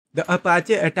The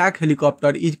Apache attack helicopter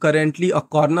is currently a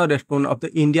cornerstone of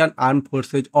the Indian Armed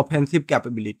Forces' offensive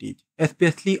capabilities,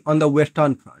 especially on the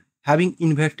Western Front. Having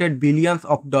invested billions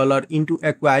of dollars into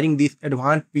acquiring this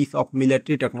advanced piece of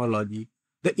military technology,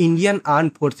 the Indian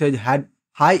Armed Forces had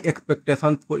high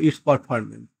expectations for its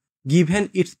performance, given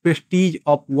its prestige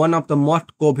of one of the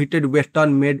most coveted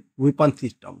Western-made weapon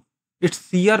systems. Its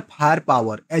sheer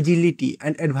firepower, agility,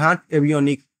 and advanced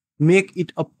avionics make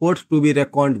it a force to be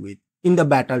reckoned with in the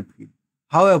battlefield.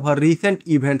 However, recent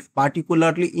events,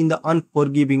 particularly in the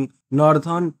unforgiving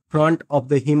northern front of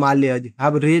the Himalayas,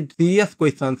 have raised serious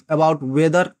questions about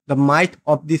whether the might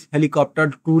of this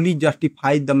helicopter truly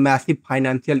justifies the massive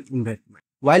financial investment.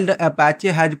 While the Apache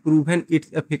has proven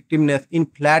its effectiveness in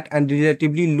flat and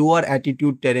relatively lower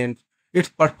altitude terrains, its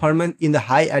performance in the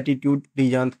high altitude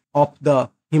regions of the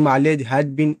Himalayas has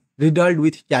been riddled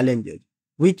with challenges,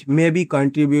 which may be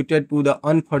contributed to the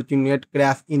unfortunate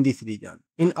crash in this region.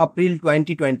 In April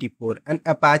 2024, an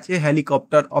Apache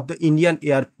helicopter of the Indian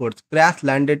Air Force crash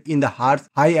landed in the harsh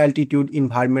high-altitude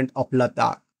environment of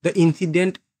Ladakh. The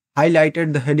incident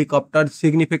highlighted the helicopter's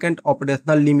significant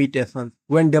operational limitations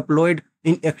when deployed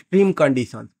in extreme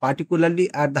conditions,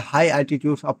 particularly at the high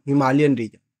altitudes of Himalayan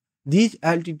region. These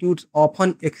altitudes,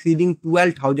 often exceeding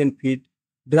 12,000 feet,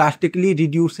 drastically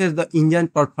reduces the engine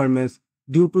performance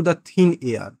due to the thin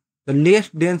air. The less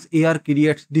dense air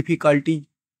creates difficulty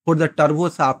for the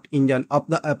turboshaft engine of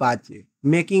the Apache,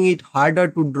 making it harder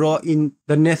to draw in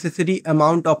the necessary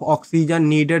amount of oxygen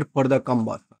needed for the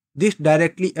combustion. This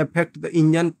directly affects the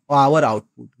engine power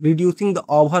output, reducing the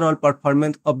overall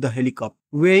performance of the helicopter.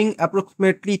 Weighing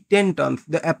approximately 10 tons,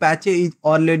 the Apache is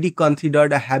already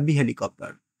considered a heavy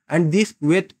helicopter, and this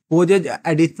weight poses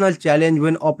additional challenge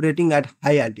when operating at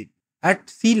high altitude. At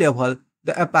sea level,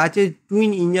 the Apache's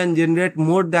twin engine generates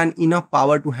more than enough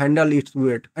power to handle its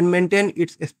weight and maintain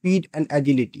its speed and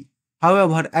agility.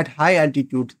 However, at high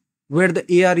altitudes, where the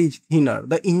air is thinner,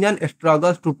 the engine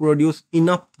struggles to produce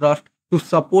enough thrust to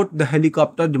support the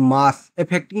helicopter's mass,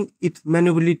 affecting its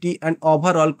maneuverability and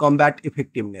overall combat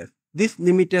effectiveness. This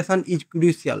limitation is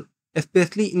crucial,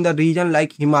 especially in the region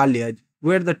like Himalayas,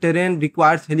 where the terrain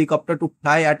requires helicopters to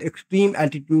fly at extreme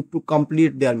altitude to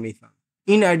complete their mission.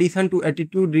 In addition to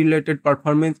attitude-related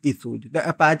performance issues, the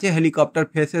Apache helicopter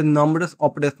faces numerous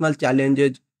operational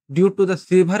challenges due to the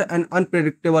severe and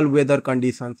unpredictable weather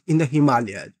conditions in the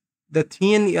Himalayas. The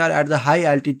thin air at the high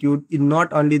altitude is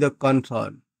not only the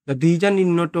concern. The region is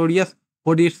notorious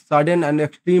for its sudden and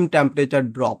extreme temperature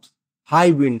drops,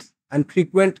 high winds, and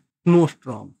frequent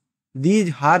snowstorms. These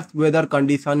harsh weather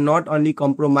conditions not only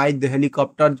compromise the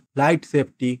helicopter's flight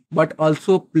safety but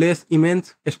also place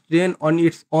immense strain on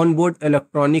its onboard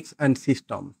electronics and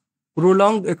systems.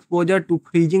 Prolonged exposure to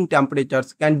freezing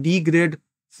temperatures can degrade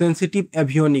sensitive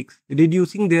avionics,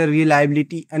 reducing their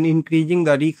reliability and increasing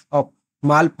the risk of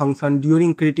malfunction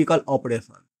during critical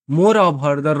operations.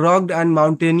 Moreover, the rugged and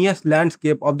mountainous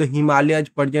landscape of the Himalayas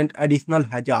present additional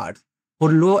hazards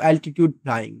for low-altitude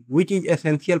flying, which is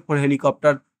essential for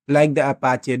helicopters like the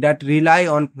Apache that rely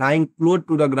on flying close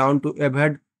to the ground to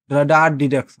avoid radar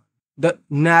detection. The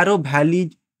narrow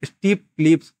valleys, steep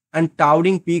cliffs, and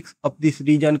towering peaks of this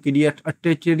region create a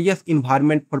treacherous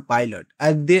environment for pilots,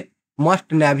 as they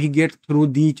must navigate through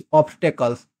these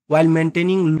obstacles while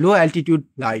maintaining low-altitude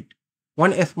flight.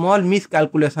 One small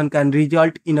miscalculation can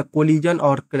result in a collision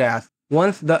or crash.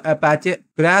 Once the Apache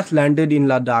crash landed in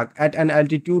Ladakh at an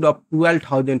altitude of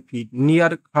 12,000 feet near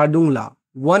Khardungla,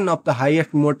 one of the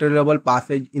highest motorable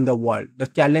passes in the world. The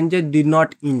challenges did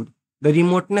not end. The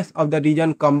remoteness of the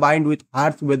region combined with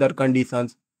harsh weather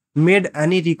conditions made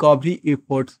any recovery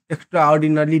efforts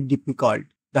extraordinarily difficult.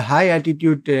 The high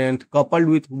altitude terrain coupled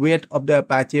with weight of the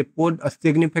Apache posed a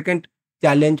significant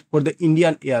challenge for the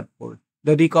Indian Air Force.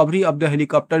 The recovery of the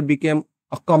helicopter became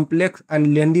a complex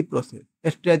and lengthy process,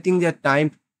 stretching the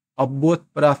time of both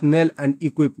personnel and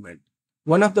equipment.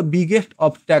 One of the biggest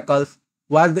obstacles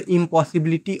was the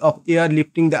impossibility of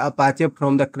airlifting the Apache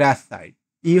from the crash site.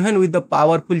 Even with the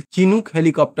powerful Chinook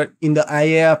helicopter in the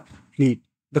IAF fleet,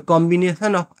 the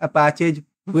combination of Apache's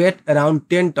weight around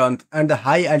 10 tons and the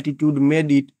high altitude made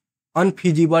it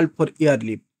unfeasible for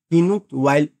airlift. Chinooks,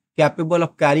 while capable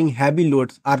of carrying heavy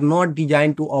loads, are not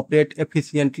designed to operate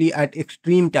efficiently at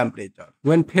extreme temperature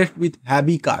when faced with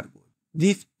heavy cargo.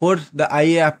 This forced the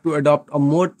IAF to adopt a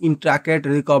more intricate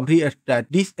recovery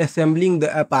strategy, disassembling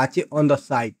the Apache on the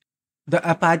site. The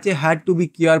Apache had to be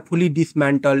carefully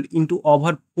dismantled into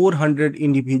over 400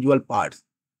 individual parts.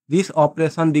 This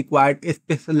operation required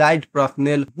specialized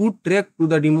personnel who trekked to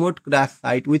the remote crash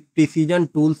site with precision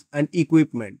tools and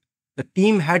equipment. The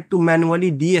team had to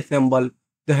manually deassemble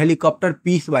the helicopter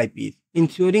piece by piece,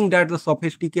 ensuring that the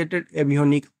sophisticated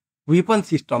avionics, weapon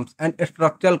systems, and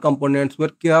structural components were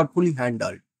carefully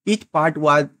handled. Each part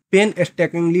was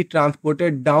painstakingly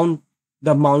transported down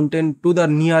the mountain to the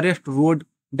nearest road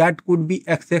that could be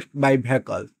accessed by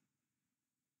vehicles.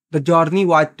 The journey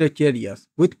was treacherous,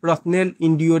 with personnel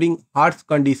enduring harsh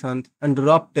conditions and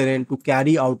rough terrain to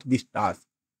carry out this task.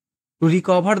 To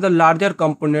recover the larger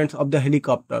components of the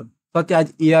helicopter, such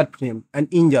as airframe and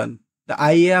engine, the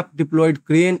IAF deployed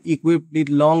cranes equipped with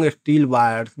long steel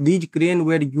wires. These cranes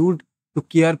were used to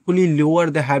carefully lower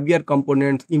the heavier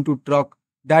components into trucks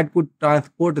that could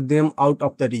transport them out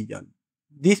of the region.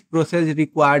 This process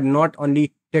required not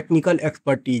only technical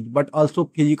expertise but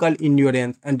also physical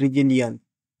endurance and resilience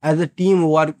as the team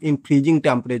worked in freezing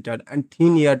temperature and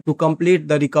thin air to complete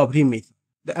the recovery mission.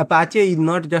 The Apache is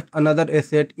not just another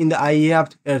asset in the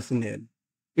IAF's arsenal.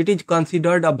 It is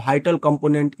considered a vital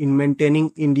component in maintaining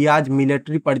India's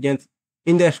military presence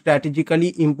in the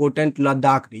strategically important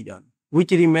Ladakh region,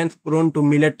 which remains prone to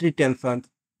military tensions.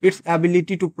 Its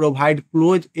ability to provide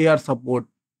close air support,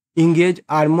 engage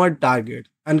armored targets,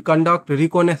 and conduct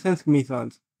reconnaissance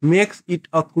missions makes it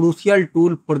a crucial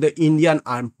tool for the Indian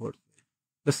Armed Forces.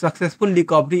 The successful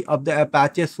recovery of the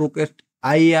Apache showcased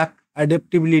IAF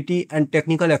adaptability and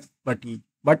technical expertise,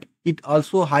 but it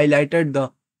also highlighted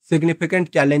the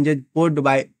significant challenges posed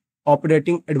by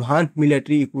operating advanced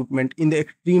military equipment in the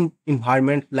extreme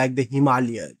environments like the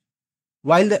Himalayas.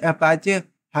 While the Apache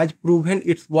has proven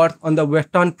its worth on the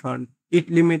Western Front, its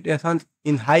limitations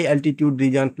in high altitude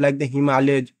regions like the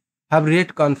Himalayas have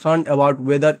raised concern about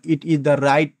whether it is the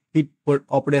right fit for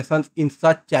operations in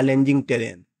such challenging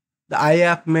terrain. The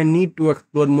IAF may need to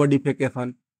explore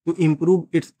modification to improve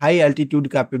its high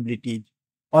altitude capabilities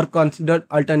or consider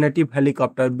alternative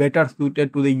helicopters better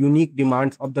suited to the unique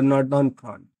demands of the Northern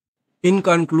Front. In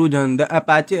conclusion, the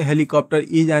Apache helicopter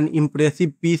is an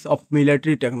impressive piece of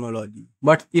military technology,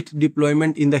 but its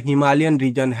deployment in the Himalayan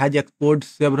region has exposed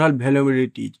several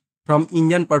vulnerabilities, from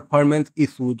engine performance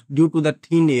issues due to the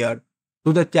thin air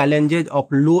to the challenges of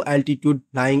low altitude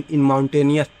flying in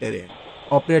mountainous terrain.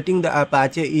 Operating the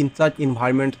Apache in such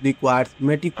environments requires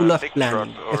meticulous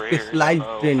planning, specialized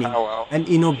training, and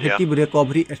innovative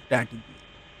recovery strategies.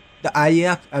 The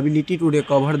IAF's ability to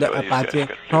recover the Apache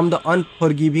from the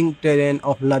unforgiving terrain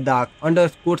of Ladakh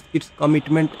underscores its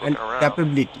commitment and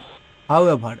capability.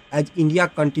 However, as India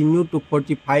continues to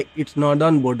fortify its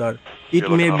northern border, it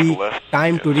may be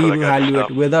time to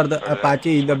reevaluate whether the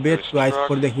Apache is the best choice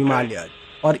for the Himalayas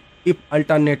or if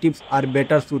alternatives are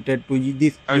better suited to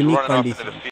this unique condition.